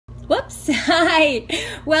loves. Hi,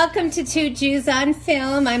 welcome to Two Jews on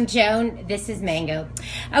Film. I'm Joan. This is Mango.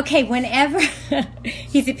 Okay, whenever,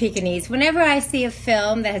 he's a Pekingese, whenever I see a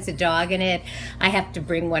film that has a dog in it, I have to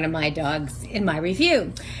bring one of my dogs in my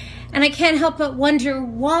review. And I can't help but wonder,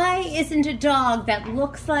 why isn't a dog that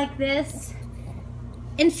looks like this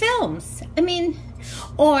in films? I mean,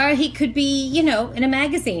 or he could be, you know, in a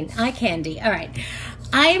magazine, eye candy. All right,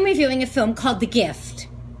 I am reviewing a film called The Gift.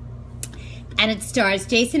 And it stars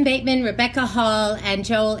Jason Bateman, Rebecca Hall, and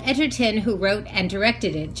Joel Edgerton, who wrote and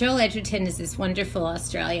directed it. Joel Edgerton is this wonderful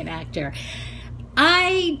Australian actor.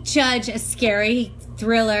 I judge a scary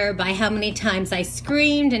thriller by how many times I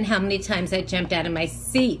screamed and how many times I jumped out of my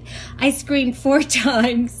seat. I screamed 4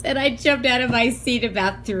 times and I jumped out of my seat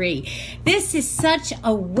about 3. This is such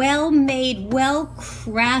a well-made,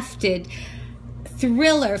 well-crafted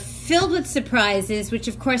thriller filled with surprises, which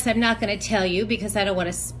of course I'm not going to tell you because I don't want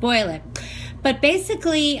to spoil it. But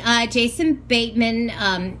basically, Jason Bateman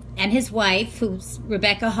and his wife, who's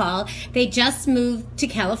Rebecca Hall, they just moved to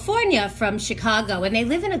California from Chicago, and they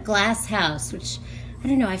live in a glass house, which, I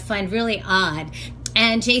don't know, I find really odd.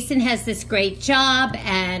 And Jason has this great job,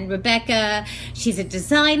 and Rebecca, she's a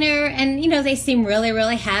designer, and, you know, they seem really,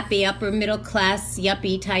 really happy, upper middle class,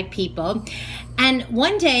 yuppie type people. And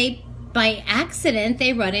one day, by accident,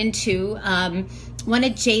 they run into one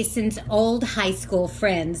of Jason's old high school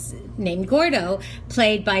friends named Gordo,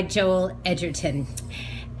 played by Joel Edgerton.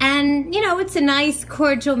 And, you know, it's a nice,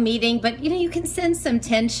 cordial meeting, but, you know, you can sense some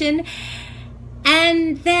tension.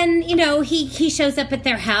 And then, you know, he shows up at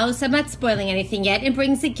their house. I'm not spoiling anything yet, and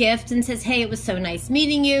brings a gift and says, hey, it was so nice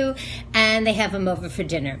meeting you. And they have him over for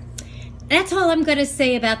dinner. That's all I'm going to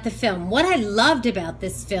say about the film. What I loved about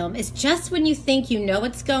this film is just when you think you know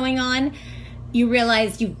what's going on, you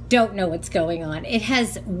realize you don't know what's going on. It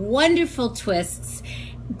has wonderful twists,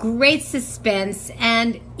 great suspense,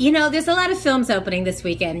 and, you know, there's a lot of films opening this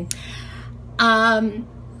weekend.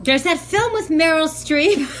 There's that film with Meryl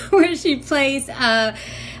Streep where she plays a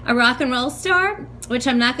rock and roll star, which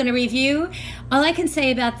I'm not going to review. All I can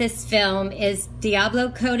say about this film is, Diablo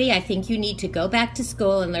Cody, I think you need to go back to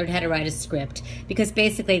school and learn how to write a script, because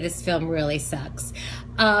basically this film really sucks.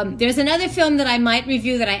 There's another film that I might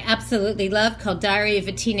review that I absolutely love called Diary of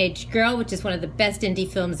a Teenage Girl, which is one of the best indie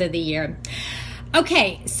films of the year.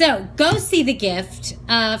 Okay, so go see The Gift.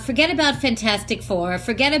 Forget about Fantastic Four.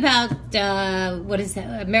 Forget about,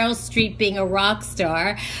 Meryl Streep being a rock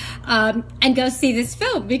star. And go see this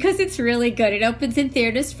film because it's really good. It opens in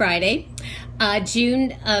theaters Friday. August.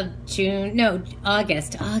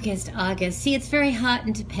 See, it's very hot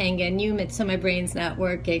in Topanga and humid, so my brain's not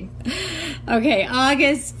working. Okay,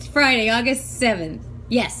 Friday, August 7th.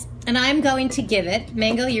 Yes. And I'm going to give it,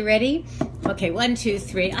 Mango, you ready? Okay, 1, 2,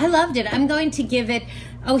 3. I loved it. I'm going to give it,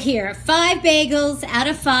 5 bagels out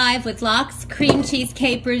of 5 with lox, cream cheese,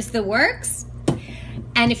 capers, the works.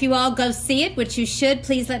 And if you all go see it, which you should,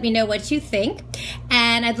 please let me know what you think.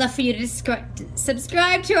 And I'd love for you to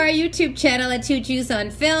subscribe to our YouTube channel at Two Jews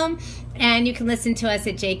on Film. And you can listen to us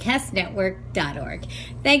at jcastnetwork.org.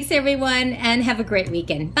 Thanks, everyone, and have a great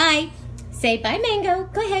weekend. Bye. Say bye, Mango.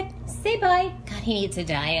 Go ahead. Say bye. God, he needs a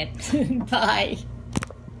diet. Bye.